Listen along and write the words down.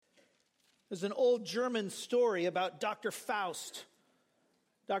There's an old German story about Dr. Faust.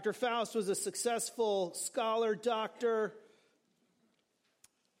 Dr. Faust was a successful scholar, doctor,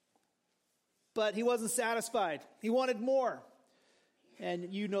 but he wasn't satisfied. He wanted more.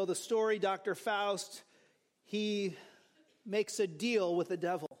 And you know the story, Dr. Faust, he makes a deal with the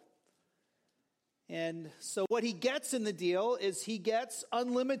devil. And so what he gets in the deal is he gets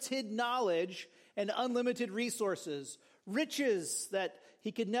unlimited knowledge and unlimited resources, riches that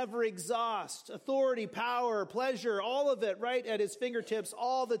he could never exhaust, authority, power, pleasure, all of it right at his fingertips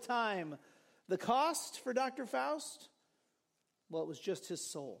all the time. The cost for Dr. Faust? Well, it was just his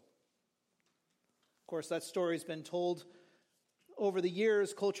soul. Of course, that story's been told over the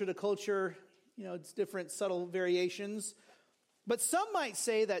years, culture to culture. It's different subtle variations. But some might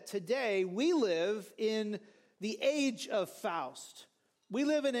say that today we live in the age of Faust. We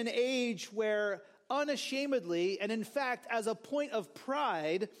live in an age where unashamedly, and in fact, as a point of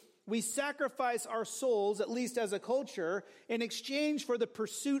pride, we sacrifice our souls, at least as a culture, in exchange for the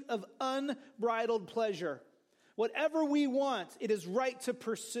pursuit of unbridled pleasure. Whatever we want, it is right to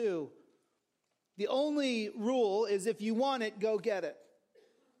pursue. The only rule is if you want it, go get it.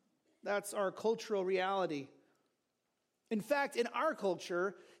 That's our cultural reality. In fact, in our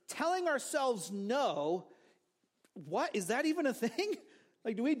culture, telling ourselves no, what? Is that even a thing?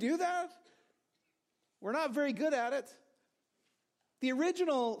 Do we do that? We're not very good at it. The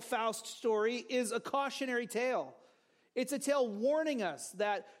original Faust story is a cautionary tale. It's a tale warning us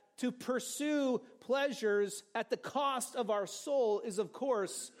that to pursue pleasures at the cost of our soul is, of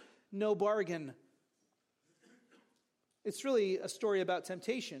course, no bargain. It's really a story about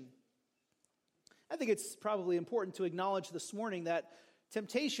temptation. I think it's probably important to acknowledge this morning that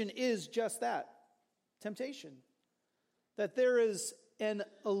temptation is just that, temptation. That there is an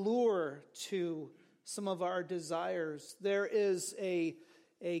allure to some of our desires. There is a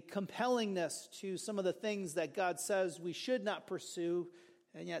compellingness to some of the things that God says we should not pursue,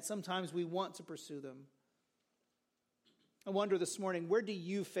 and yet sometimes we want to pursue them. I wonder this morning, where do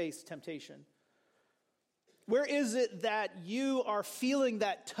you face temptation? Where is it that you are feeling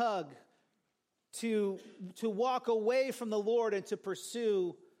that tug to walk away from the Lord and to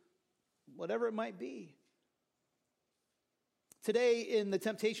pursue whatever it might be? Today, in the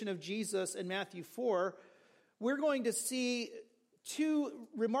temptation of Jesus in Matthew 4, we're going to see two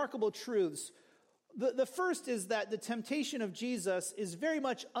remarkable truths. The first is that the temptation of Jesus is very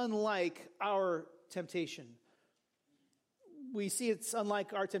much unlike our temptation. We see it's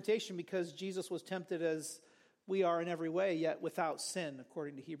unlike our temptation because Jesus was tempted as we are in every way, yet without sin,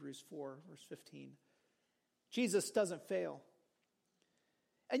 according to Hebrews 4, verse 15. Jesus doesn't fail.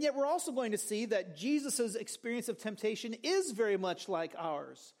 And yet we're also going to see that Jesus' experience of temptation is very much like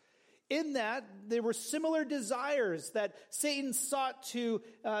ours, in that there were similar desires, that Satan sought to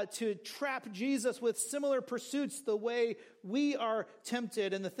trap Jesus with similar pursuits the way we are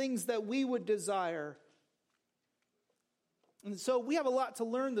tempted and the things that we would desire. And so we have a lot to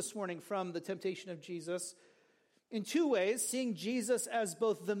learn this morning from the temptation of Jesus in two ways: seeing Jesus as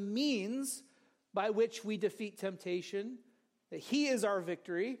both the means by which we defeat temptation, that he is our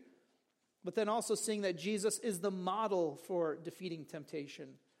victory, but then also seeing that Jesus is the model for defeating temptation.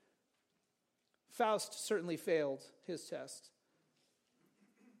 Faust certainly failed his test.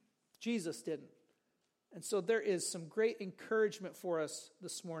 Jesus didn't. And so there is some great encouragement for us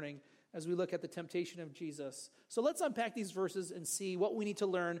this morning as we look at the temptation of Jesus. So let's unpack these verses and see what we need to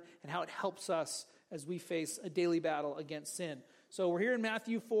learn and how it helps us as we face a daily battle against sin. So we're here in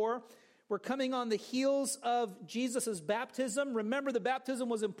Matthew 4. We're coming on the heels of Jesus' baptism. Remember, the baptism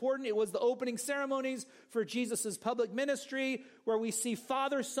was important. It was the opening ceremonies for Jesus' public ministry, where we see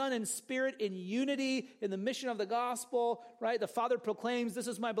Father, Son, and Spirit in unity in the mission of the gospel, right? The Father proclaims, "This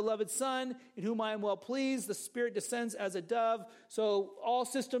is my beloved Son, in whom I am well pleased." The Spirit descends as a dove. So all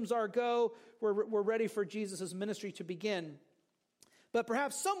systems are go. We're ready for Jesus' ministry to begin. But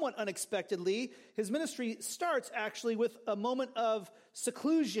perhaps somewhat unexpectedly, his ministry starts actually with a moment of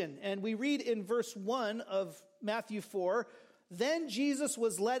seclusion. And we read in verse 1 of Matthew 4, "Then Jesus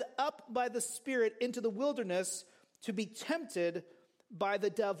was led up by the Spirit into the wilderness to be tempted by the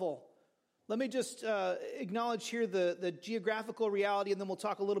devil." Let me just acknowledge here the geographical reality, and then we'll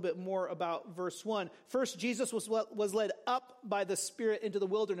talk a little bit more about verse 1. First, Jesus was led up by the Spirit into the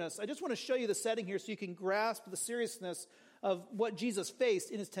wilderness. I just want to show you the setting here so you can grasp the seriousness of what Jesus faced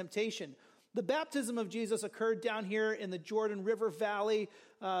in his temptation. The baptism of Jesus occurred down here in the Jordan River Valley,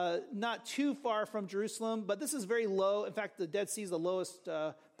 not too far from Jerusalem, but this is very low. In fact, the Dead Sea is the lowest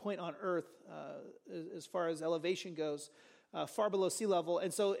point on earth as far as elevation goes, far below sea level.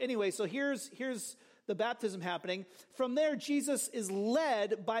 And so anyway, so here's the baptism happening. From there, Jesus is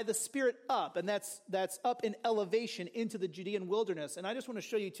led by the Spirit up, and that's up in elevation into the Judean wilderness. And I just want to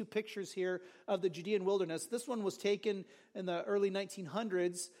show you two pictures here of the Judean wilderness. This one was taken in the early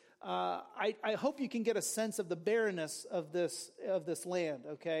 1900s. I hope you can get a sense of the barrenness of this land,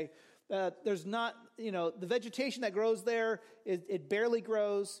 okay? There's not, the vegetation that grows there, it barely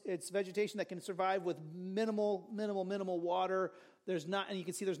grows. It's vegetation that can survive with minimal water. There's not, and you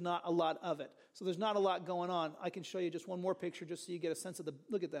can see there's not a lot of it. So there's not a lot going on. I can show you just one more picture just so you get a sense of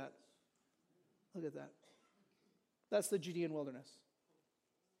look at that. Look at that. That's the Judean wilderness.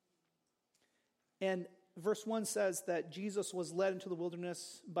 And verse 1 says that Jesus was led into the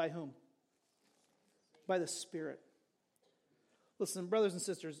wilderness by whom? By the Spirit. Listen, brothers and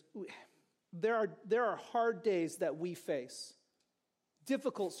sisters, there are hard days that we face,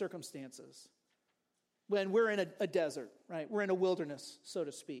 difficult circumstances, when we're in a desert, right? We're in a wilderness, so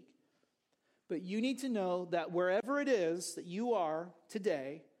to speak. But you need to know that wherever it is that you are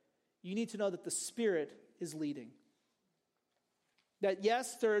today, you need to know that the Spirit is leading. That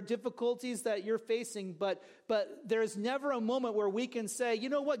yes, there are difficulties that you're facing, but there's never a moment where we can say, you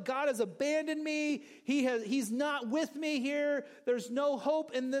know what, God has abandoned me. He's not with me here. There's no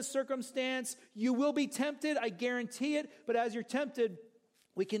hope in this circumstance. You will be tempted, I guarantee it. But as you're tempted,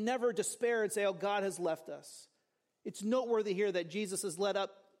 we can never despair and say, oh, God has left us. It's noteworthy here that Jesus is led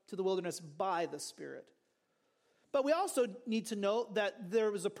up to the wilderness by the Spirit. But we also need to note that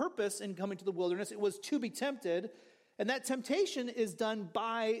there was a purpose in coming to the wilderness. It was to be tempted. And that temptation is done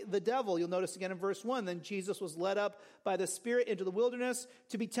by the devil. You'll notice again in verse 1, then Jesus was led up by the Spirit into the wilderness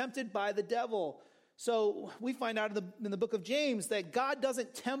to be tempted by the devil. So we find out in the book of James that God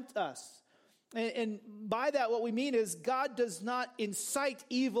doesn't tempt us. And by that, what we mean is God does not incite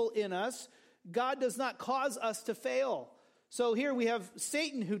evil in us. God does not cause us to fail. So here we have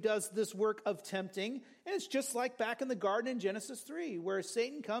Satan who does this work of tempting. And it's just like back in the garden in Genesis 3, where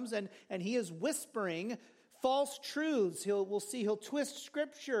Satan comes and he is whispering false truths. He'll twist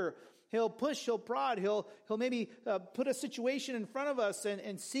Scripture. He'll push, he'll prod, he'll maybe put a situation in front of us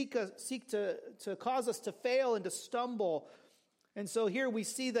and seek to cause us to fail and to stumble. And so here we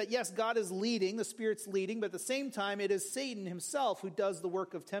see that, yes, God is leading, the Spirit's leading, but at the same time, it is Satan himself who does the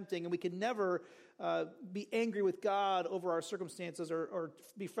work of tempting, and we can never be angry with God over our circumstances or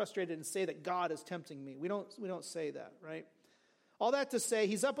be frustrated and say that God is tempting me. We don't say that, right? All that to say,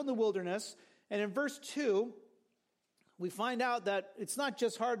 he's up in the wilderness, and in verse 2, we find out that it's not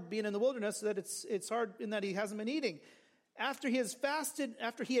just hard being in the wilderness, that it's hard in that he hasn't been eating. After he had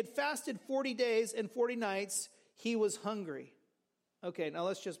fasted 40 days and 40 nights, he was hungry. Okay, now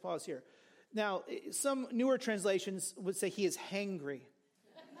let's just pause here. Now, some newer translations would say he is hangry.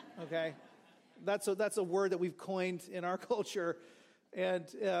 Okay? That's a word that we've coined in our culture. And,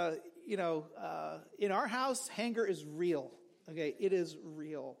 in our house, hanger is real. Okay, it is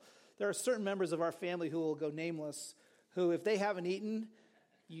real. There are certain members of our family who will go nameless, who, if they haven't eaten,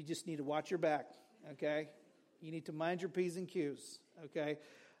 you just need to watch your back, okay? You need to mind your P's and Q's, okay?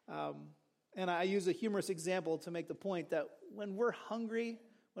 And I use a humorous example to make the point that when we're hungry,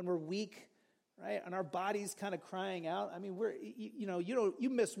 when we're weak, right, and our body's kind of crying out, I mean, you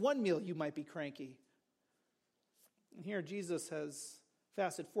miss one meal, you might be cranky. And here Jesus has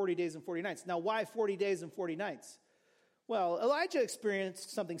fasted 40 days and 40 nights. Now, why 40 days and 40 nights? Well, Elijah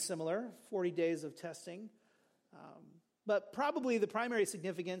experienced something similar, 40 days of testing. But probably the primary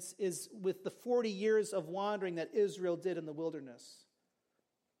significance is with the 40 years of wandering that Israel did in the wilderness.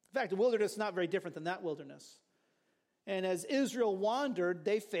 In fact, the wilderness is not very different than that wilderness. And as Israel wandered,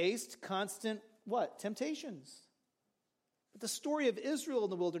 they faced constant, what? Temptations. But the story of Israel in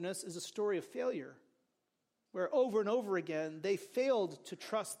the wilderness is a story of failure, where over and over again, they failed to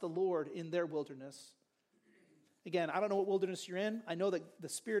trust the Lord in their wilderness. Again, I don't know what wilderness you're in. I know that the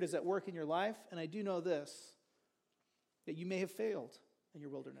Spirit is at work in your life, and I do know this, that you may have failed in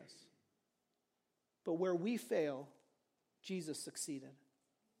your wilderness. But where we fail, Jesus succeeded.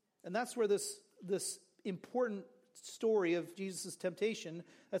 And that's where this important story of Jesus' temptation,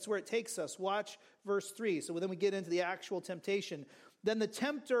 that's where it takes us. Watch verse 3. So then we get into the actual temptation. Then the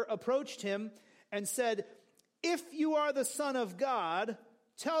tempter approached him and said, "If you are the Son of God,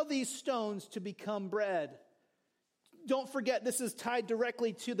 tell these stones to become bread." Don't forget, this is tied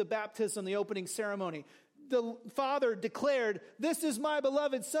directly to the baptism, the opening ceremony. The Father declared, "This is my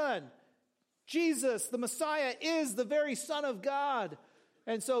beloved Son." Jesus, the Messiah, is the very Son of God.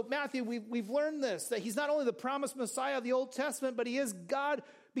 And so, Matthew, we've learned this, that he's not only the promised Messiah of the Old Testament, but he is God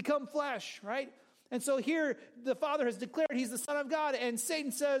become flesh, right? And so here, the Father has declared he's the Son of God, and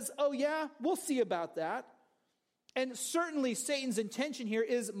Satan says, oh yeah, we'll see about that. And certainly Satan's intention here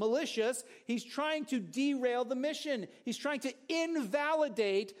is malicious. He's trying to derail the mission. He's trying to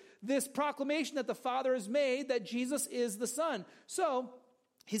invalidate this proclamation that the Father has made that Jesus is the Son. So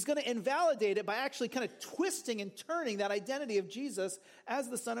he's going to invalidate it by actually kind of twisting and turning that identity of Jesus as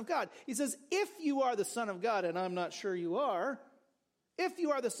the Son of God. He says, if you are the Son of God, and I'm not sure you are, if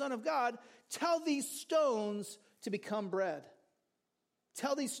you are the Son of God, tell these stones to become bread.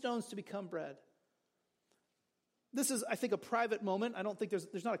 Tell these stones to become bread. This is, I think, a private moment. I don't think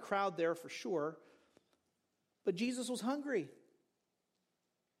there's not a crowd there for sure. But Jesus was hungry.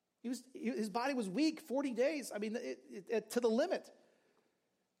 His body was weak, 40 days. I mean, to the limit.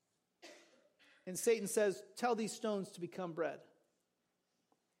 And Satan says, tell these stones to become bread.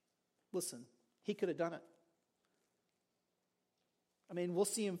 Listen, he could have done it. I mean, we'll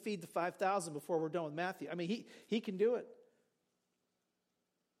see him feed the 5,000 before we're done with Matthew. I mean, he can do it.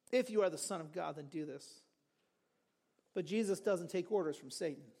 If you are the Son of God, then do this. But Jesus doesn't take orders from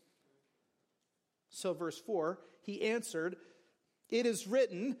Satan. So verse 4, he answered, it is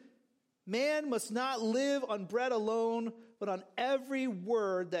written, man must not live on bread alone, but on every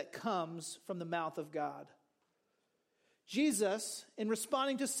word that comes from the mouth of God. Jesus, in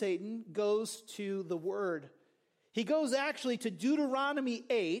responding to Satan, goes to the word. He goes actually to Deuteronomy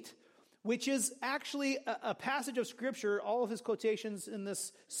 8, which is actually a passage of Scripture. All of his quotations in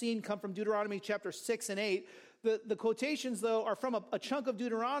this scene come from Deuteronomy chapter 6 and 8. The quotations, though, are from a chunk of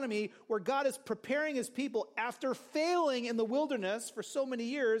Deuteronomy where God is preparing his people after failing in the wilderness for so many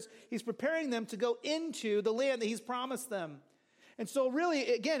years. He's preparing them to go into the land that he's promised them. And so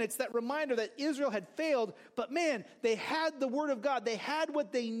really, again, it's that reminder that Israel had failed, but man, they had the word of God. They had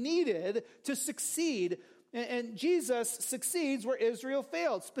what they needed to succeed. And Jesus succeeds where Israel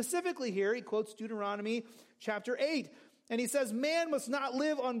failed. Specifically here, he quotes Deuteronomy chapter 8. And he says, man must not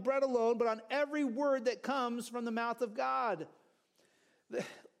live on bread alone, but on every word that comes from the mouth of God.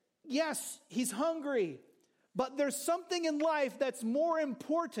 Yes, he's hungry, but there's something in life that's more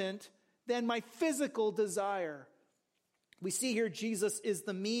important than my physical desire. We see here Jesus is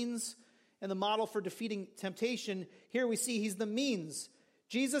the means and the model for defeating temptation. Here we see he's the means.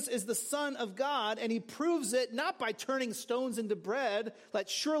 Jesus is the Son of God, and he proves it not by turning stones into bread, like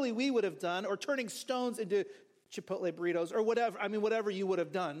surely we would have done, or turning stones into Chipotle burritos, or whatever. I mean, whatever you would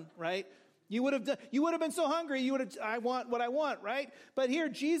have done, right? You would have been so hungry, I want what I want, right? But here,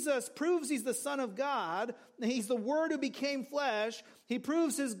 Jesus proves he's the Son of God. He's the Word who became flesh. He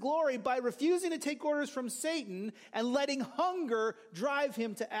proves his glory by refusing to take orders from Satan and letting hunger drive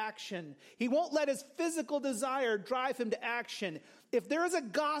him to action. He won't let his physical desire drive him to action. If there is a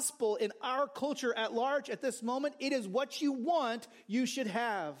gospel in our culture at large at this moment, it is what you want, you should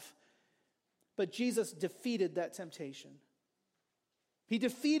have. But Jesus defeated that temptation. He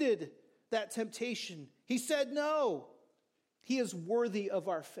defeated that temptation. He said no. He is worthy of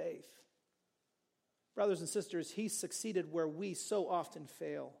our faith. Brothers and sisters, he succeeded where we so often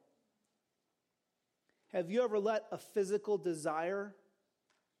fail. Have you ever let a physical desire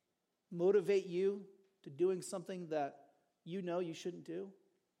motivate you to doing something that you know you shouldn't do?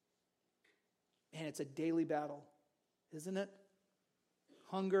 Man, it's a daily battle, isn't it?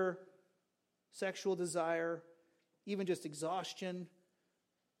 Hunger, sexual desire, even just exhaustion.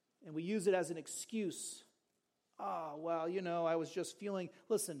 And we use it as an excuse. I was just feeling.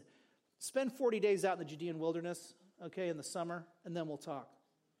 Listen, spend 40 days out in the Judean wilderness, okay, in the summer, and then we'll talk.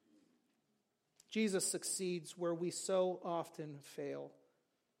 Jesus succeeds where we so often fail.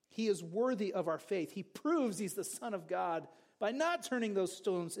 He is worthy of our faith. He proves he's the Son of God by not turning those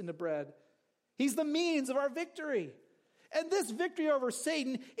stones into bread. He's the means of our victory. And this victory over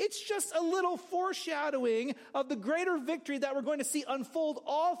Satan, it's just a little foreshadowing of the greater victory that we're going to see unfold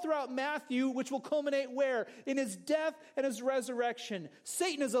all throughout Matthew, which will culminate where? In his death and his resurrection.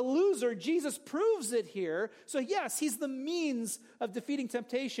 Satan is a loser. Jesus proves it here. So yes, he's the means of defeating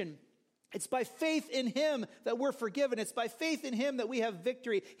temptation. It's by faith in him that we're forgiven. It's by faith in him that we have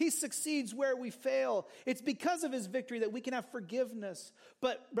victory. He succeeds where we fail. It's because of his victory that we can have forgiveness.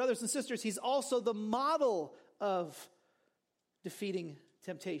 But brothers and sisters, he's also the model of defeating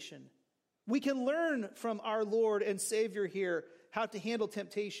temptation. We can learn from our Lord and Savior here how to handle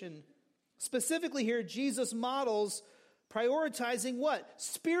temptation. Specifically here, Jesus models prioritizing what?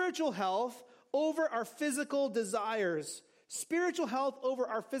 Spiritual health over our physical desires. Spiritual health over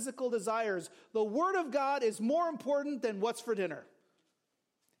our physical desires. The Word of God is more important than what's for dinner.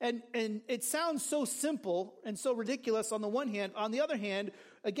 And it sounds so simple and so ridiculous on the one hand. On the other hand,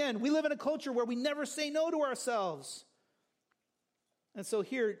 again, we live in a culture where we never say no to ourselves. And so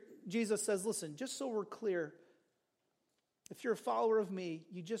here, Jesus says, listen, just so we're clear, If you're a follower of me,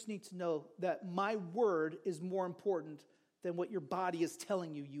 you just need to know that my word is more important than what your body is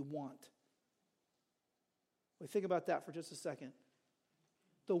telling you you want. Well, think about that for just a second.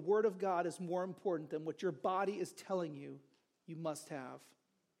 The word of God is more important than what your body is telling you you must have.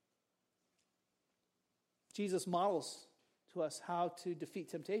 Jesus models to us how to defeat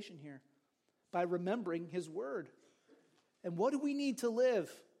temptation here by remembering his word. And what do we need to live?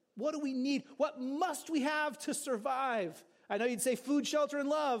 What do we need? What must we have to survive? I know you'd say food, shelter, and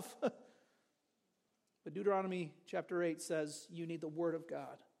love. But Deuteronomy chapter 8 says you need the word of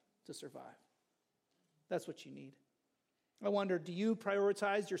God to survive. That's what you need. I wonder, do you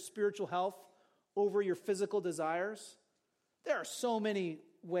prioritize your spiritual health over your physical desires? There are so many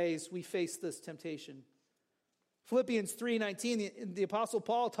ways we face this temptation. Philippians 3:19, the Apostle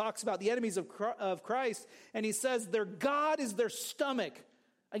Paul talks about the enemies of Christ, and he says their God is their stomach.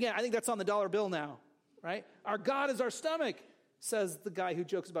 Again, I think that's on the dollar bill now, right? Our God is our stomach, says the guy who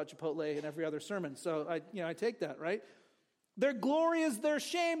jokes about Chipotle in every other sermon. So I take that, right? Their glory is their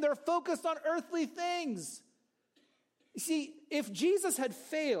shame. They're focused on earthly things. You see, if Jesus had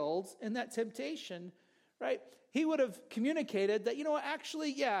failed in that temptation, right, he would have communicated that,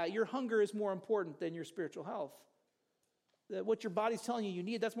 actually, your hunger is more important than your spiritual health. That what your body's telling you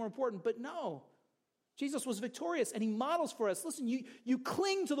need, that's more important. But no, Jesus was victorious, and he models for us. Listen, you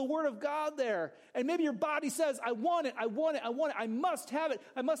cling to the word of God there, and maybe your body says, I want it, I must have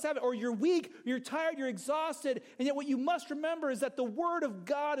it, or you're weak, you're tired, you're exhausted, and yet what you must remember is that the word of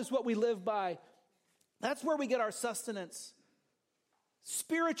God is what we live by. That's where we get our sustenance.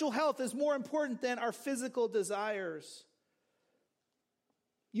 Spiritual health is more important than our physical desires.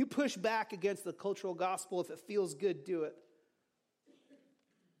 You push back against the cultural gospel. If it feels good, do it.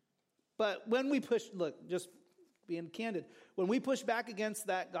 But when we just being candid, when we push back against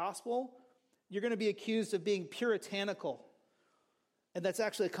that gospel, you're going to be accused of being puritanical. And that's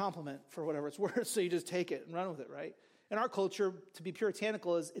actually a compliment for whatever it's worth, so you just take it and run with it, right? In our culture, to be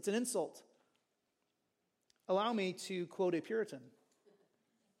puritanical it's an insult. Allow me to quote a Puritan,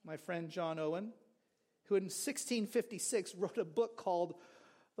 my friend John Owen, who in 1656 wrote a book called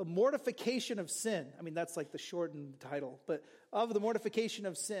The Mortification of Sin. I mean, that's like the shortened title, but of the mortification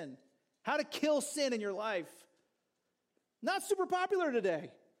of sin. How to kill sin in your life. Not super popular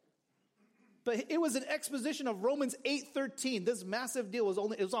today. But it was an exposition of Romans 8:13. This massive deal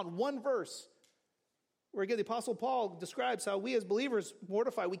it was on one verse. Where again, the Apostle Paul describes how we as believers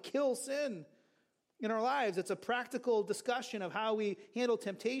mortify, we kill sin in our lives. It's a practical discussion of how we handle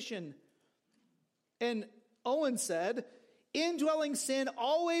temptation. And Owen said, indwelling sin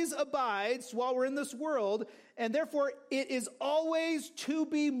always abides while we're in this world, and therefore it is always to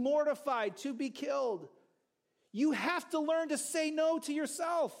be mortified, to be killed. You have to learn to say no to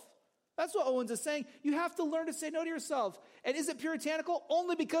yourself. That's what Owens is saying. You have to learn to say no to yourself. And is it puritanical?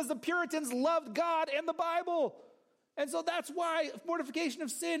 Only because the Puritans loved God and the Bible. And so that's why Mortification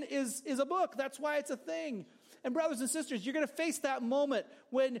of Sin is a book. That's why it's a thing. And brothers and sisters, you're going to face that moment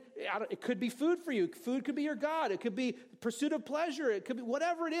when it could be food for you. Food could be your God. It could be pursuit of pleasure. It could be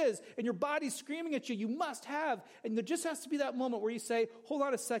whatever it is. And your body's screaming at you. You must have. And there just has to be that moment where you say, hold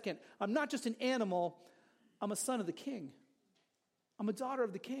on a second. I'm not just an animal. I'm a son of the King. I'm a daughter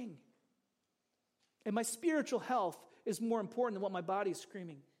of the King. And my spiritual health is more important than what my body is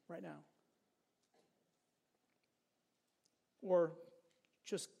screaming right now. Or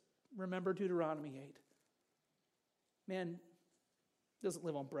just remember Deuteronomy 8. Man doesn't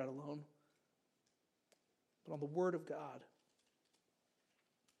live on bread alone, but on the Word of God.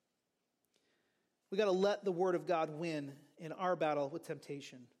 We got to let the Word of God win in our battle with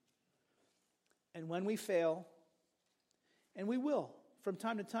temptation. And when we fail, and we will, from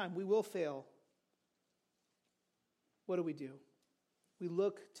time to time, we will fail. What do? We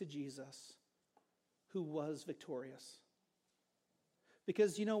look to Jesus, who was victorious.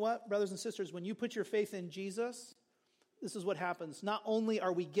 Because you know what, brothers and sisters, when you put your faith in Jesus, this is what happens. Not only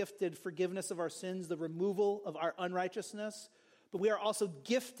are we gifted forgiveness of our sins, the removal of our unrighteousness, but we are also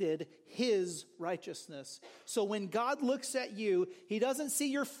gifted his righteousness. So when God looks at you, he doesn't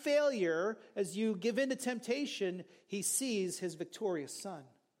see your failure as you give in to temptation. He sees his victorious son.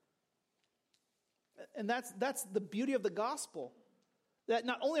 And that's the beauty of the gospel. That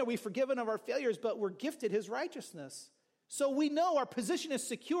not only are we forgiven of our failures, but we're gifted his righteousness. So we know our position is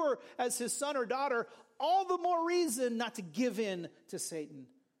secure as his son or daughter. All the more reason not to give in to Satan.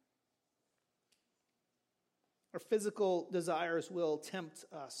 Our physical desires will tempt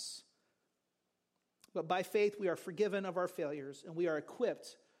us. But by faith, we are forgiven of our failures, and we are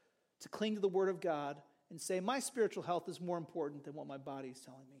equipped to cling to the Word of God and say, my spiritual health is more important than what my body is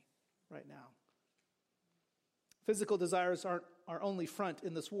telling me right now. Physical desires aren't our only front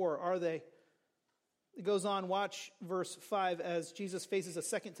in this war, are they? It goes on, watch verse 5 as Jesus faces a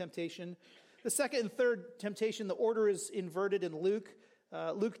second temptation. The second and third temptation, the order is inverted in Luke.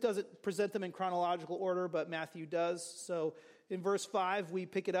 Luke doesn't present them in chronological order, but Matthew does. So in verse 5, we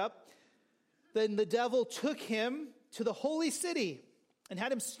pick it up. Then the devil took him to the holy city and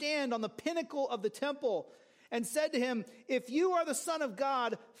had him stand on the pinnacle of the temple and said to him, "If you are the Son of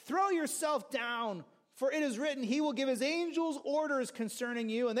God, throw yourself down. For it is written, he will give his angels orders concerning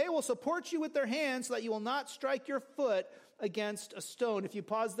you, and they will support you with their hands so that you will not strike your foot against a stone." If you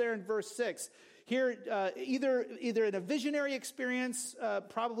pause there in verse 6, here either in a visionary experience,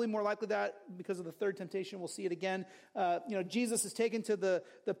 probably more likely that because of the third temptation, we'll see it again. Jesus is taken to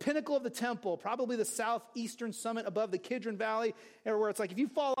the pinnacle of the temple, probably the southeastern summit above the Kidron Valley, where it's like if you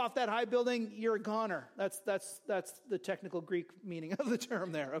fall off that high building, you're a goner. That's the technical Greek meaning of the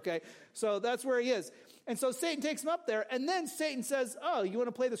term there. Okay, so that's where he is, and so Satan takes him up there, and then Satan says, "Oh, you want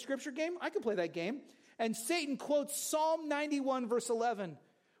to play the scripture game? I can play that game." And Satan quotes Psalm 91, verse 11,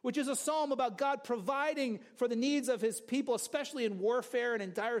 which is a psalm about God providing for the needs of his people, especially in warfare and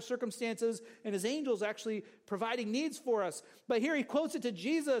in dire circumstances, and his angels actually providing needs for us. But here he quotes it to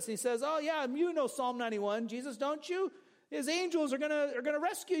Jesus, and he says, "Oh yeah, you know Psalm 91, Jesus, don't you? His angels are gonna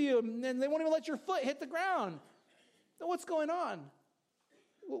rescue you, and they won't even let your foot hit the ground." So what's going on?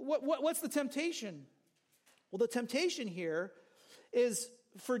 What's the temptation? Well, the temptation here is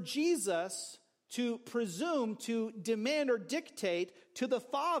for Jesus to presume to demand or dictate to the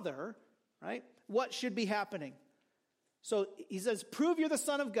Father, right, what should be happening. So he says, prove you're the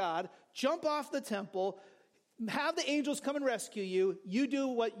Son of God, jump off the temple, have the angels come and rescue you, you do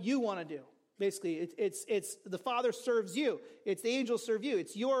what you want to do. Basically, it's the Father serves you, it's the angels serve you,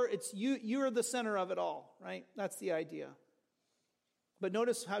 you're the center of it all, right? That's the idea. But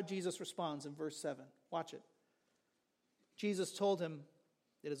notice how Jesus responds in verse 7. Watch it. Jesus told him,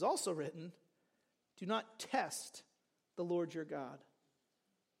 "It is also written, do not test the Lord your God."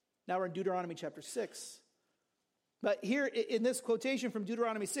 Now we're in Deuteronomy chapter 6. But here in this quotation from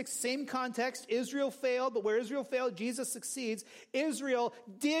Deuteronomy 6, same context, Israel failed, but where Israel failed, Jesus succeeds. Israel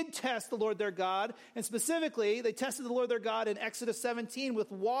did test the Lord their God, and specifically, they tested the Lord their God in Exodus 17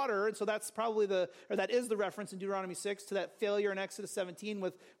 with water, and so that's probably that is the reference in Deuteronomy 6 to that failure in Exodus 17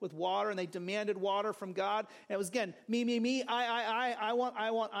 with water, and they demanded water from God. And it was, again, me, I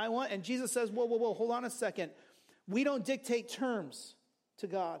want, and Jesus says, whoa, hold on a second. We don't dictate terms to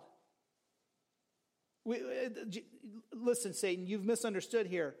God. Listen, Satan, you've misunderstood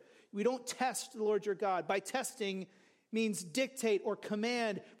here. We don't test the Lord your God. By testing means dictate or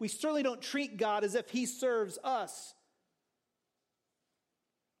command. We certainly don't treat God as if he serves us.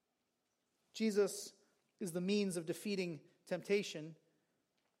 Jesus is the means of defeating temptation.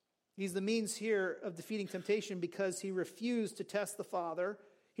 He's the means here of defeating temptation because he refused to test the Father.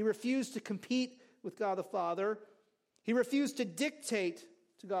 He refused to compete with God the Father. He refused to dictate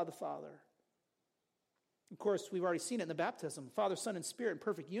to God the Father. Of course, we've already seen it in the baptism. Father, Son, and Spirit in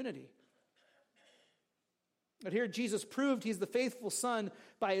perfect unity. But here Jesus proved he's the faithful Son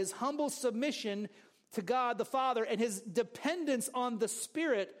by his humble submission to God the Father and his dependence on the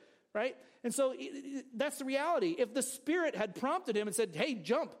Spirit, right? And so that's the reality. If the Spirit had prompted him and said, "Hey,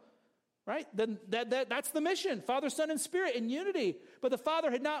 jump," right? Then that's the mission. Father, Son, and Spirit in unity. But the Father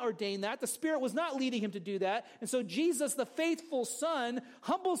had not ordained that. The Spirit was not leading him to do that. And so Jesus, the faithful Son,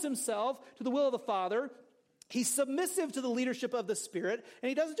 humbles himself to the will of the Father. He's submissive to the leadership of the Spirit, and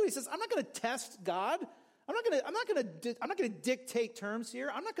he doesn't do it. He says, "I'm not going to test God. I'm not going to dictate terms here.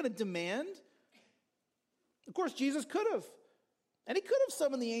 I'm not going to demand." Of course, Jesus could have, and he could have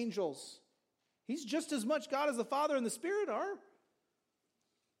summoned the angels. He's just as much God as the Father and the Spirit are.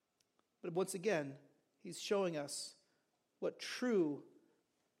 But once again, he's showing us what true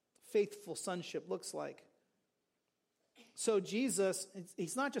faithful sonship looks like. So Jesus,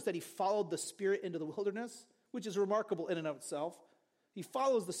 it's not just that he followed the Spirit into the wilderness, which is remarkable in and of itself. He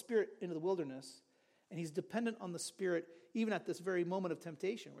follows the Spirit into the wilderness, and he's dependent on the Spirit even at this very moment of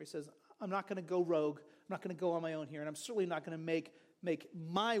temptation, where he says, "I'm not going to go rogue. I'm not going to go on my own here, and I'm certainly not going to make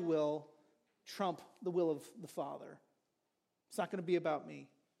my will trump the will of the Father. It's not going to be about me."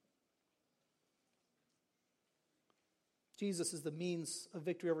 Jesus is the means of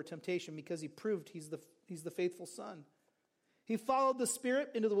victory over temptation because he proved he's the faithful Son. He followed the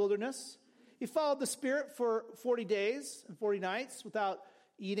Spirit into the wilderness. He followed the Spirit for 40 days and 40 nights without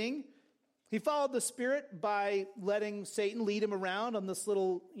eating. He followed the Spirit by letting Satan lead him around on this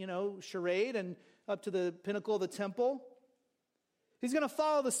little, charade and up to the pinnacle of the temple. He's going to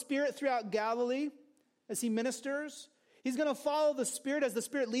follow the Spirit throughout Galilee as he ministers. He's going to follow the Spirit as the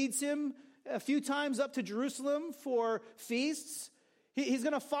Spirit leads him a few times up to Jerusalem for feasts. He's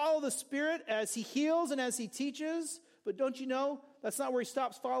going to follow the Spirit as he heals and as he teaches. But don't you know, that's not where he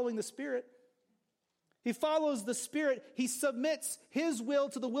stops following the Spirit. He follows the Spirit. He submits his will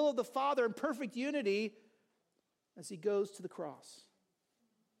to the will of the Father in perfect unity as he goes to the cross.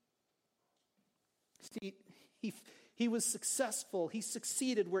 See, he was successful. He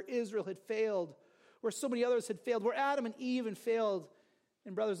succeeded where Israel had failed, where so many others had failed, where Adam and Eve had failed.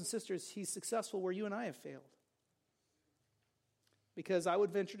 And brothers and sisters, he's successful where you and I have failed. Because I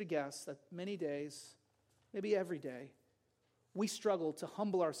would venture to guess that many days, maybe every day, we struggle to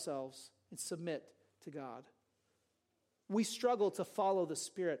humble ourselves and submit to God. We struggle to follow the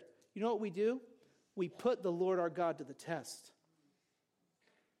Spirit. You know what we do? We put the Lord our God to the test.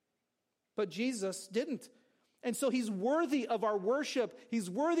 But Jesus didn't. And so he's worthy of our worship. He's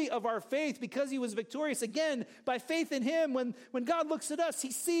worthy of our faith because he was victorious. Again, by faith in him, when God looks at us,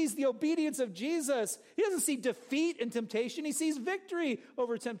 he sees the obedience of Jesus. He doesn't see defeat in temptation. He sees victory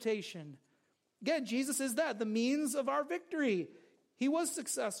over temptation. Again, Jesus is that, the means of our victory. He was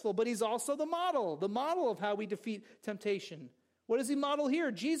successful, but he's also the model of how we defeat temptation. What does he model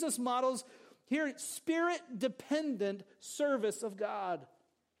here? Jesus models here spirit-dependent service of God.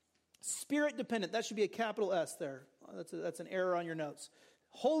 Spirit-dependent. That should be a capital S there. That's an error on your notes.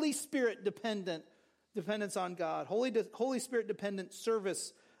 Holy Spirit-dependent, dependence on God. Holy Spirit-dependent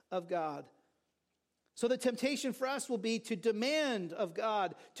service of God. So the temptation for us will be to demand of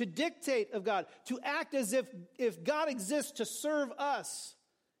God, to dictate of God, to act as if God exists to serve us.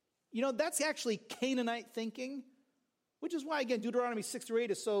 You know, that's actually Canaanite thinking, which is why, again, Deuteronomy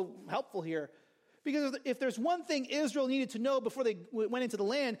 6-8 is so helpful here. Because if there's one thing Israel needed to know before they went into the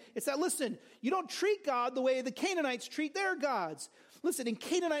land, it's that, listen, you don't treat God the way the Canaanites treat their gods. Listen, in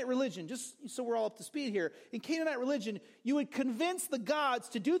Canaanite religion, just so we're all up to speed here, in Canaanite religion, you would convince the gods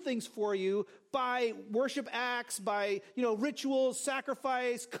to do things for you by worship acts, by, rituals,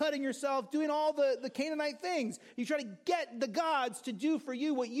 sacrifice, cutting yourself, doing all the Canaanite things. You try to get the gods to do for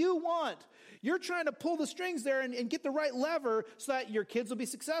you what you want. You're trying to pull the strings there and get the right lever so that your kids will be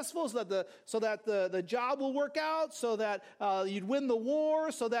successful, so that the job will work out, so that you'd win the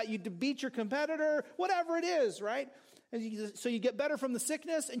war, so that you'd beat your competitor, whatever it is, right? So you get better from the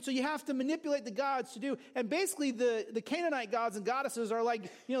sickness, and so you have to manipulate the gods to do. And basically the Canaanite gods and goddesses are like,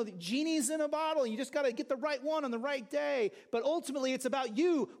 the genies in a bottle. You just got to get the right one on the right day. But ultimately it's about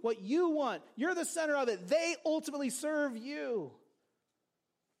you, what you want. You're the center of it. They ultimately serve you.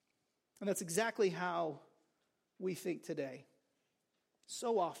 And that's exactly how we think today.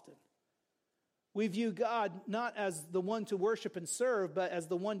 So often, we view God not as the one to worship and serve, but as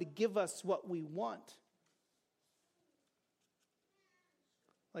the one to give us what we want.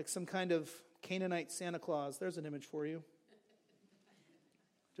 Like some kind of Canaanite Santa Claus. There's an image for you.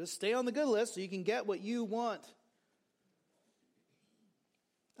 Just stay on the good list so you can get what you want.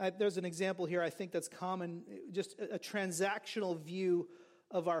 There's an example here I think that's common, just a transactional view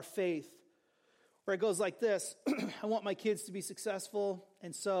of our faith, where it goes like this. I want my kids to be successful,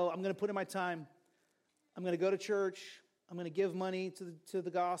 and so I'm going to put in my time. I'm going to go to church. I'm going to give money to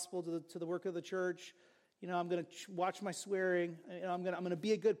the gospel, to the work of the church. I'm going to watch my swearing. I'm going to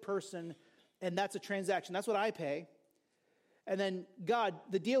be a good person, and that's a transaction. That's what I pay. And then, God,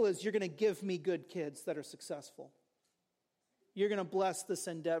 the deal is you're going to give me good kids that are successful. You're going to bless this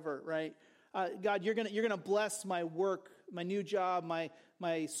endeavor, right? God, you're going to bless my work, my new job,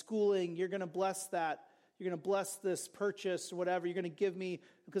 my schooling. You're going to bless that. You're going to bless this purchase or whatever. You're going to give me,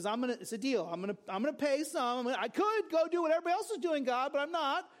 because it's a deal. I'm going to pay some. I could go do what everybody else is doing, God, but I'm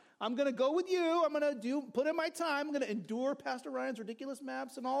not. I'm going to go with you. I'm going to put in my time. I'm going to endure Pastor Ryan's ridiculous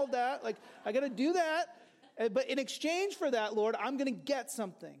maps and all of that. Like, I got to do that. But in exchange for that, Lord, I'm going to get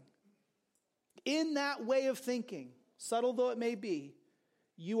something. In that way of thinking, subtle though it may be,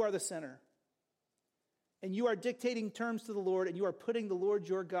 you are the center. And you are dictating terms to the Lord, and you are putting the Lord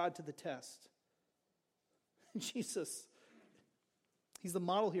your God to the test. Jesus, he's the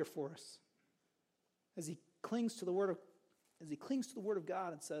model here for us. As he clings to the word of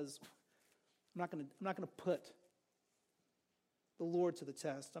God and says, I'm not going to put the Lord to the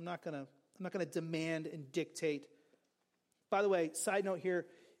test. I'm not going to demand and dictate. By the way, side note here,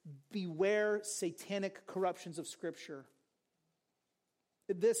 beware satanic corruptions of Scripture.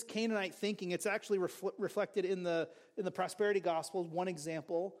 This Canaanite thinking, it's actually reflected in the prosperity gospel. One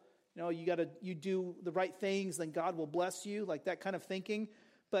example, you do the right things, then God will bless you, like that kind of thinking.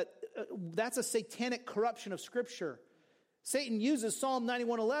 But that's a satanic corruption of Scripture. Satan uses Psalm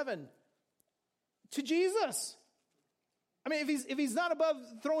 91:11 to Jesus. I mean, if he's not above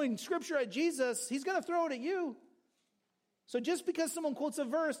throwing Scripture at Jesus, he's going to throw it at you. So just because someone quotes a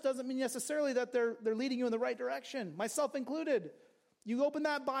verse doesn't mean necessarily that they're leading you in the right direction, myself included. You open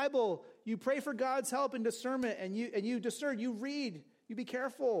that Bible, you pray for God's help and discernment, and you discern, you read, you be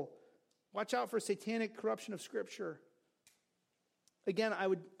careful. Watch out for satanic corruption of Scripture. Again,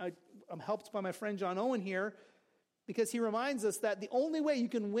 I'm helped by my friend John Owen here, because he reminds us that the only way you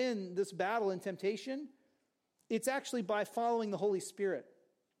can win this battle in temptation, it's actually by following the Holy Spirit.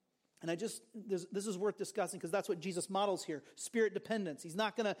 And this is worth discussing, because that's what Jesus models here. Spirit dependence. He's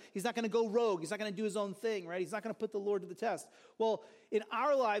not gonna go rogue. He's not gonna do his own thing, right? He's not gonna put the Lord to the test. Well, in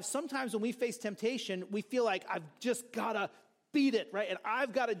our lives, sometimes when we face temptation, we feel like I've just gotta beat it, right? And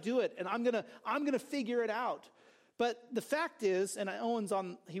I've got to do it, and I'm gonna figure it out. But the fact is, and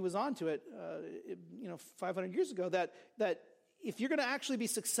he was onto it, 500 years ago, that if you're going to actually be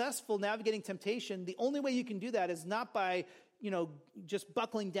successful navigating temptation, the only way you can do that is not by, just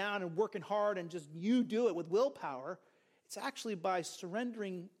buckling down and working hard and just you do it with willpower. It's actually by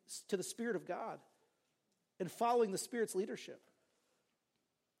surrendering to the Spirit of God and following the Spirit's leadership.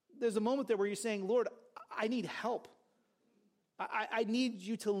 There's a moment there where you're saying, Lord, I need help. I need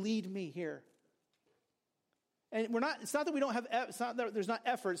you to lead me here. And it's not that we don't have, it's not that there's not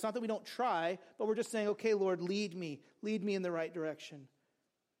effort, it's not that we don't try, but we're just saying, okay, Lord, lead me in the right direction.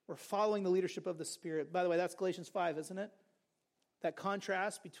 We're following the leadership of the Spirit. By the way, that's Galatians 5, isn't it? That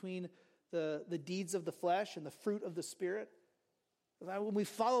contrast between the deeds of the flesh and the fruit of the Spirit. When we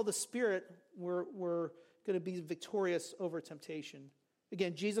follow the Spirit, we're going to be victorious over temptation.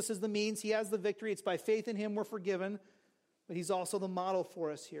 Again, Jesus is the means, he has the victory. It's by faith in him we're forgiven. But he's also the model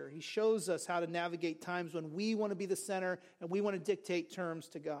for us here. He shows us how to navigate times when we want to be the center and we want to dictate terms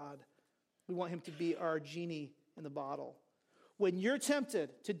to God. We want him to be our genie in the bottle. When you're tempted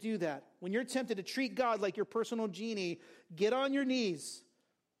to do that, when you're tempted to treat God like your personal genie, get on your knees,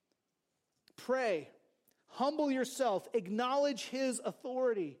 pray, humble yourself, acknowledge his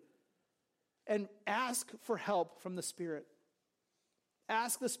authority, and ask for help from the Spirit.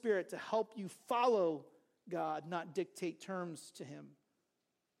 Ask the Spirit to help you follow God, not dictate terms to him.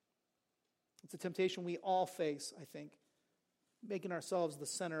 It's a temptation we all face, I think, making ourselves the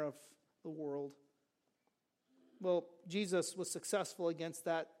center of the world. Well, Jesus was successful against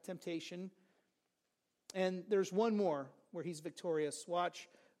that temptation. And there's one more where he's victorious. Watch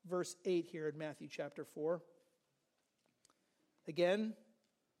verse 8 here in Matthew chapter 4. Again,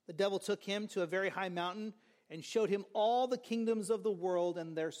 the devil took him to a very high mountain and showed him all the kingdoms of the world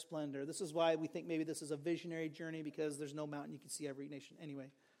and their splendor. This is why we think maybe this is a visionary journey, because there's no mountain you can see every nation. Anyway,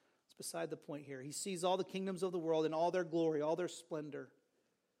 it's beside the point here. He sees all the kingdoms of the world and all their glory, all their splendor,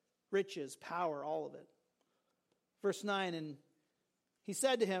 riches, power, all of it. Verse 9, and he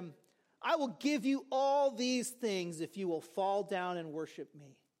said to him, I will give you all these things if you will fall down and worship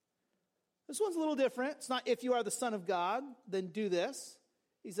me. This one's a little different. It's not if you are the Son of God, then do this.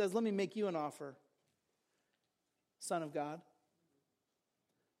 He says, let me make you an offer. Son of God,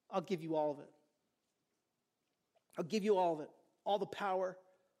 I'll give you all of it. I'll give you all of it. All the power,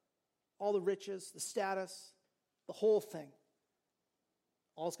 all the riches, the status, the whole thing.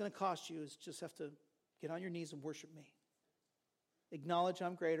 All it's going to cost you is just have to get on your knees and worship me. Acknowledge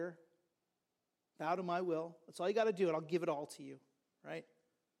I'm greater. Bow to my will. That's all you got to do, and I'll give it all to you, right?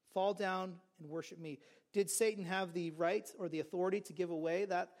 Fall down and worship me. Did Satan have the right or the authority to give away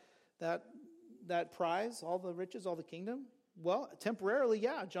that prize, all the riches, all the kingdom? Well, temporarily,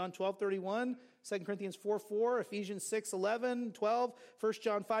 yeah. John 12:31, 2 Corinthians 4:4, Ephesians 6:11, 12, 1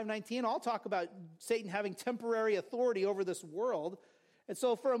 John 5:19, all talk about Satan having temporary authority over this world. And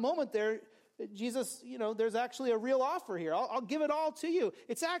so for a moment there, Jesus, there's actually a real offer here. I'll give it all to you.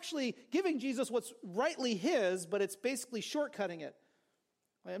 It's actually giving Jesus what's rightly his, but it's basically shortcutting it.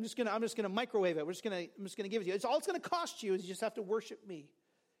 I'm just gonna microwave it. I'm just gonna give it to you. All it's gonna cost you is you just have to worship me.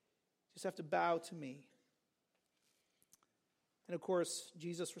 You just have to bow to me. And of course,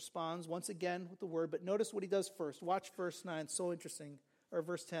 Jesus responds once again with the word, but notice what he does first. Watch verse 9, so interesting, or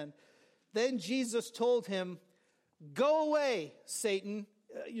verse 10. Then Jesus told him, go away, Satan.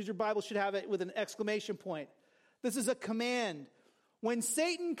 Your Bible should have it with an exclamation point. This is a command. When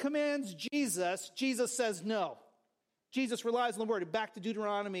Satan commands Jesus, Jesus says no. Jesus relies on the word. Back to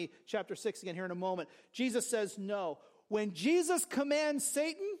Deuteronomy chapter 6 again here in a moment. Jesus says no. When Jesus commands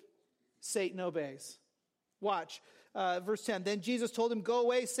Satan, Satan obeys. Watch. Verse 10. Then Jesus told him, go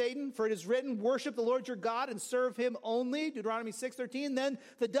away, Satan, for it is written, worship the Lord your God and serve him only. Deuteronomy 6:13. Then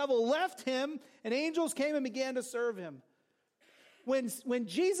the devil left him, and angels came and began to serve him. When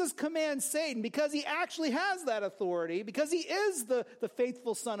Jesus commands Satan, because he actually has that authority, because he is the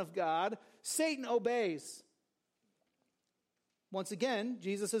faithful Son of God, Satan obeys. Once again,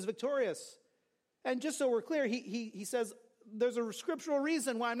 Jesus is victorious. And just so we're clear, he says, there's a scriptural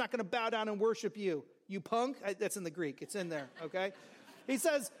reason why I'm not going to bow down and worship you. You punk. That's in the Greek. It's in there, okay? He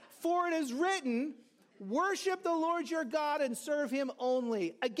says, for it is written, worship the Lord your God and serve him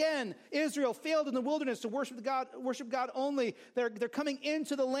only. Again, Israel failed in the wilderness to worship God only. They're coming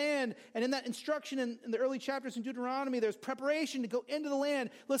into the land. And in that instruction in the early chapters in Deuteronomy, there's preparation to go into the land.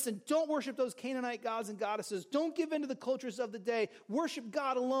 Listen, don't worship those Canaanite gods and goddesses. Don't give in to the cultures of the day. Worship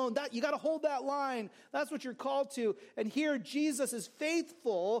God alone. You got to hold that line. That's what you're called to. And here Jesus is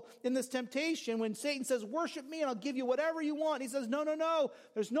faithful in this temptation when Satan says, worship me and I'll give you whatever you want. He says, no.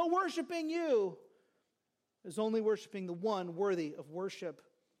 There's no worshiping you. Is only worshiping the one worthy of worship.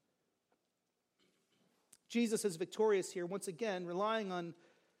 Jesus is victorious here, once again, relying on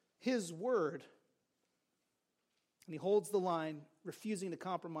his word. And he holds the line, refusing to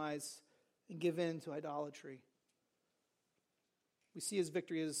compromise and give in to idolatry. We see his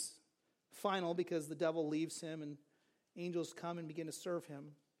victory is final because the devil leaves him and angels come and begin to serve him.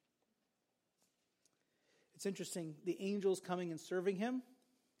 It's interesting, the angels coming and serving him,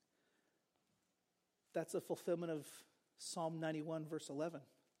 that's a fulfillment of Psalm 91, verse 11,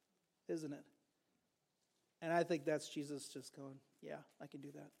 isn't it? And I think that's Jesus just going, yeah, I can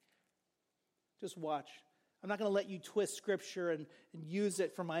do that. Just watch. I'm not going to let you twist Scripture and use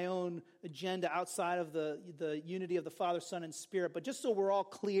it for my own agenda outside of the unity of the Father, Son, and Spirit. But just so we're all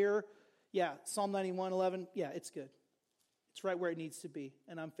clear, yeah, Psalm 91, 11, yeah, it's good. It's right where it needs to be,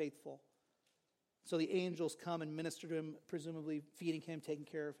 and I'm faithful. So the angels come and minister to him, presumably feeding him, taking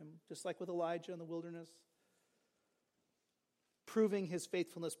care of him, just like with Elijah in the wilderness. Proving his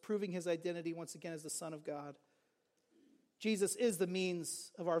faithfulness, proving his identity once again as the Son of God. Jesus is the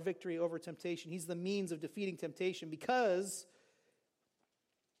means of our victory over temptation. He's the means of defeating temptation because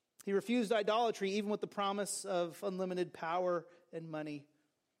he refused idolatry even with the promise of unlimited power and money.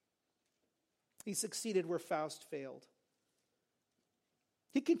 He succeeded where Faust failed.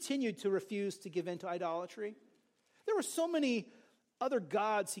 He continued to refuse to give in to idolatry. There were so many other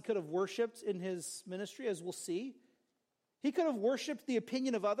gods he could have worshipped in his ministry, as we'll see. He could have worshipped the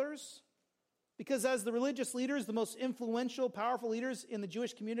opinion of others, because as the religious leaders, the most influential, powerful leaders in the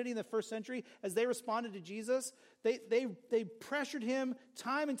Jewish community in the first century, as they responded to Jesus, they pressured him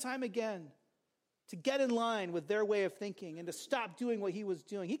time and time again to get in line with their way of thinking and to stop doing what he was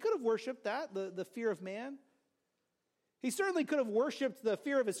doing. He could have worshipped that, the fear of man. He certainly could have worshipped the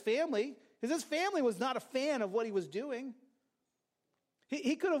fear of his family, because his family was not a fan of what he was doing.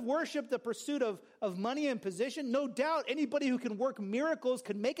 He could have worshipped the pursuit of money and position. No doubt anybody who can work miracles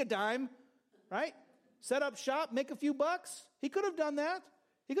can make a dime, right? Set up shop, make a few bucks. He could have done that.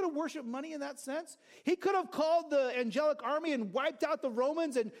 He could have worshipped money in that sense. He could have called the angelic army and wiped out the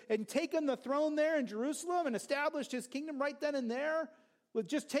Romans and taken the throne there in Jerusalem and established his kingdom right then and there. With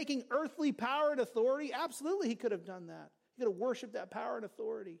just taking earthly power and authority, absolutely he could have done that. He could have worshipped that power and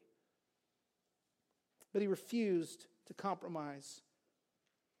authority. But he refused to compromise.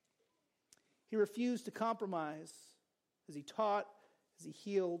 He refused to compromise as he taught, as he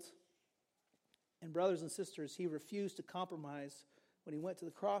healed. And brothers and sisters, he refused to compromise when he went to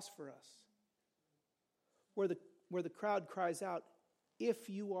the cross for us. Where the crowd cries out, if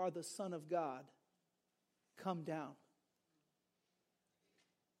you are the Son of God, come down.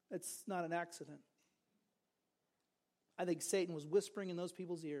 It's not an accident. I think Satan was whispering in those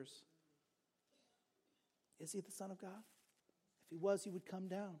people's ears. Is he the Son of God? If he was, he would come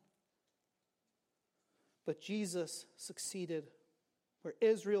down. But Jesus succeeded where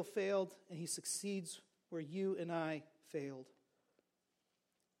Israel failed, and he succeeds where you and I failed.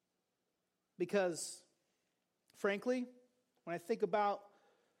 Because, frankly, when I think about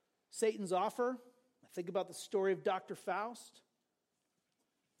Satan's offer, I think about the story of Dr. Faust,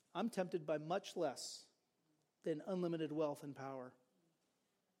 I'm tempted by much less than unlimited wealth and power.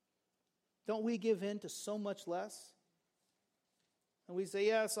 Don't we give in to so much less? And we say,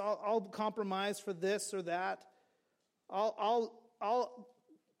 yes, I'll compromise for this or that. I'll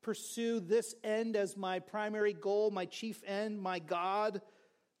pursue this end as my primary goal, my chief end, my God,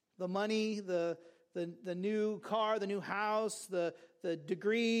 the money, the new car, the new house, the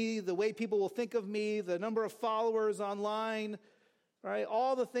degree, the way people will think of me, the number of followers online, right?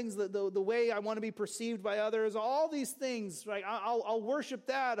 All the things, the way I want to be perceived by others, all these things, right? I'll worship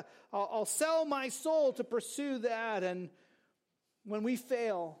that. I'll sell my soul to pursue that. And when we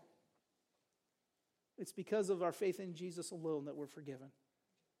fail, it's because of our faith in Jesus alone that we're forgiven.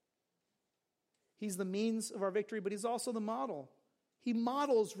 He's the means of our victory, but he's also the model. He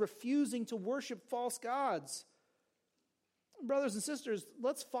models refusing to worship false gods. Brothers and sisters,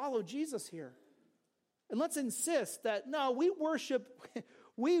 let's follow Jesus here. And let's insist that, no, we worship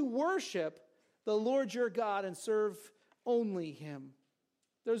the Lord your God and serve Only him.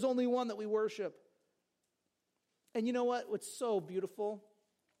 There's only one that we worship. And you know what? What's so beautiful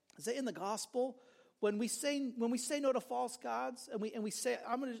is that in the gospel, when we say no to false gods and we say,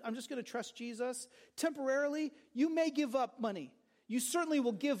 I'm just going to trust Jesus, temporarily, you may give up money. You certainly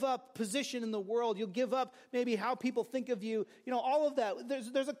will give up position in the world. You'll give up maybe how people think of you. You know, all of that.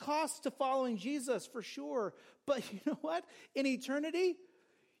 There's a cost to following Jesus for sure. But you know what? In eternity,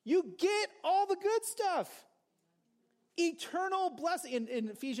 you get all the good stuff. Eternal blessing. In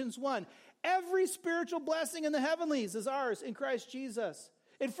Ephesians 1, every spiritual blessing in the heavenlies is ours in Christ Jesus.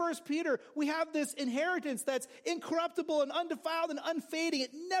 In 1 Peter, we have this inheritance that's incorruptible and undefiled and unfading. It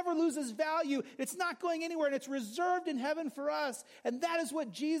never loses value. It's not going anywhere, and it's reserved in heaven for us. And that is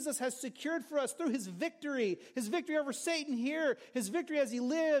what Jesus has secured for us through his victory over Satan here, his victory as he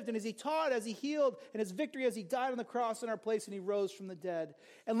lived and as he taught, as he healed, and his victory as he died on the cross in our place and he rose from the dead.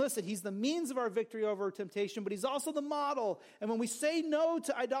 And listen, he's the means of our victory over temptation, but he's also the model. And when we say no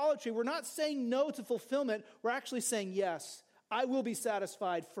to idolatry, we're not saying no to fulfillment. We're actually saying yes. I will be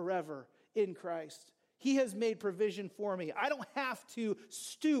satisfied forever in Christ. He has made provision for me. I don't have to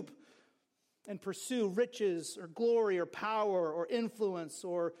stoop and pursue riches or glory or power or influence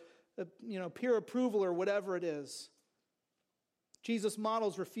or peer approval or whatever it is. Jesus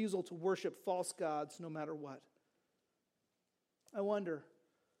models refusal to worship false gods no matter what. I wonder,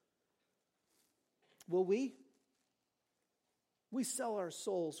 will we? We sell our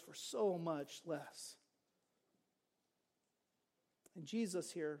souls for so much less. And Jesus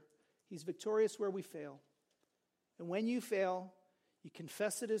here, he's victorious where we fail. And when you fail, you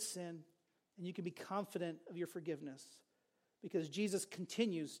confess it as sin, and you can be confident of your forgiveness because Jesus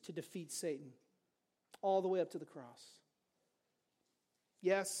continues to defeat Satan all the way up to the cross.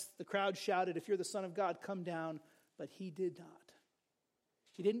 Yes, the crowd shouted, "If you're the Son of God, come down," but he did not.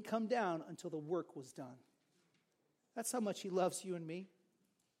 He didn't come down until the work was done. That's how much he loves you and me.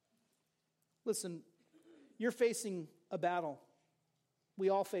 Listen, you're facing a battle. We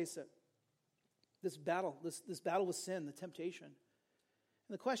all face it. This battle with sin, the temptation.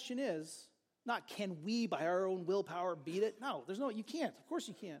 And the question is, not can we by our own willpower beat it? No, you can't. Of course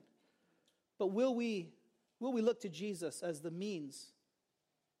you can't. But will we look to Jesus as the means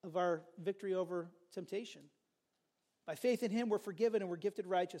of our victory over temptation? By faith in him, we're forgiven and we're gifted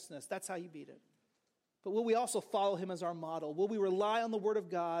righteousness. That's how you beat it. But will we also follow him as our model? Will we rely on the word of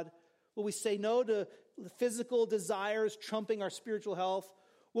God? Will we say no to the physical desires trumping our spiritual health?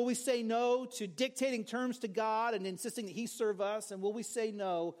 Will we say no to dictating terms to God and insisting that he serve us? And will we say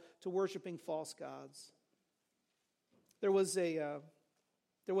no to worshiping false gods? There was a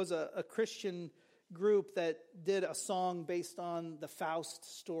Christian group that did a song based on the Faust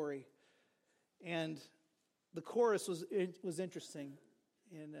story. And the chorus was interesting.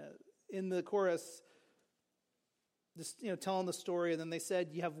 And in the chorus, just telling the story, and then they said,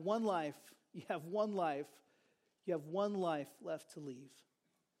 you have one life left to leave.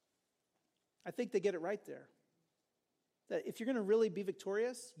 I think they get it right there. That if you're going to really be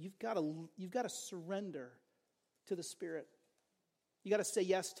victorious, you've got to surrender to the Spirit. You got to say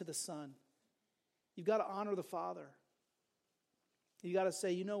yes to the Son. You've got to honor the Father. You got to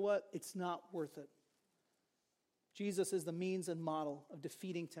say, you know what? It's not worth it. Jesus is the means and model of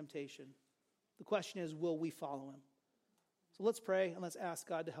defeating temptation. The question is, will we follow him? So let's pray and let's ask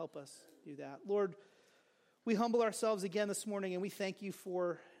God to help us do that. Lord, we humble ourselves again this morning and we thank you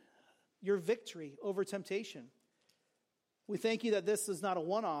for your victory over temptation. We thank you that this is not a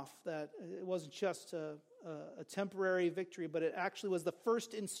one-off, that it wasn't just a temporary victory, but it actually was the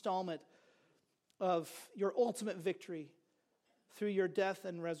first installment of your ultimate victory through your death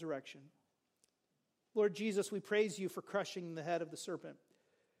and resurrection. Lord Jesus, we praise you for crushing the head of the serpent.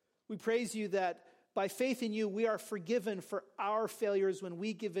 We praise you that by faith in you, we are forgiven for our failures when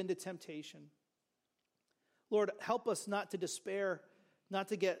we give in to temptation. Lord, help us not to despair, not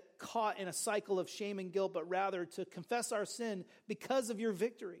to get caught in a cycle of shame and guilt, but rather to confess our sin because of your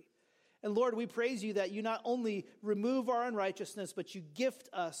victory. And Lord, we praise you that you not only remove our unrighteousness, but you gift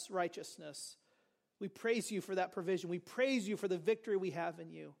us righteousness. We praise you for that provision. We praise you for the victory we have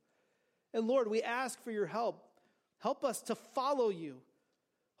in you. And Lord, we ask for your help. Help us to follow you.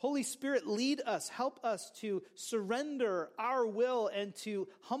 Holy Spirit, lead us. Help us to surrender our will and to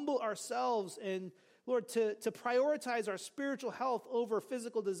humble ourselves and, Lord, to prioritize our spiritual health over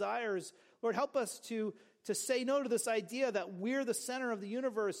physical desires. Lord, help us to say no to this idea that we're the center of the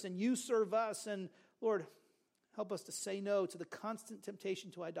universe and you serve us. And Lord, help us to say no to the constant temptation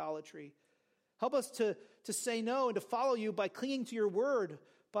to idolatry. Help us to say no and to follow you by clinging to your word,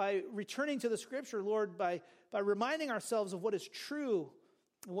 by returning to the scripture, Lord, by reminding ourselves of what is true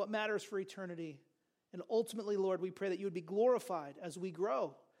and what matters for eternity. And ultimately, Lord, we pray that you would be glorified as we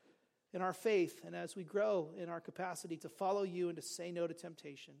grow in our faith and as we grow in our capacity to follow you and to say no to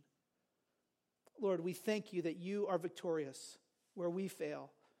temptation. Lord, we thank you that you are victorious where we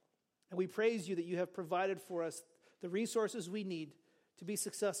fail. And we praise you that you have provided for us the resources we need to be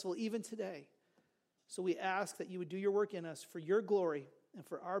successful even today. So we ask that you would do your work in us for your glory and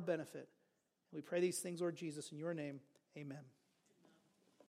for our benefit. And we pray these things, Lord Jesus, in your name. Amen.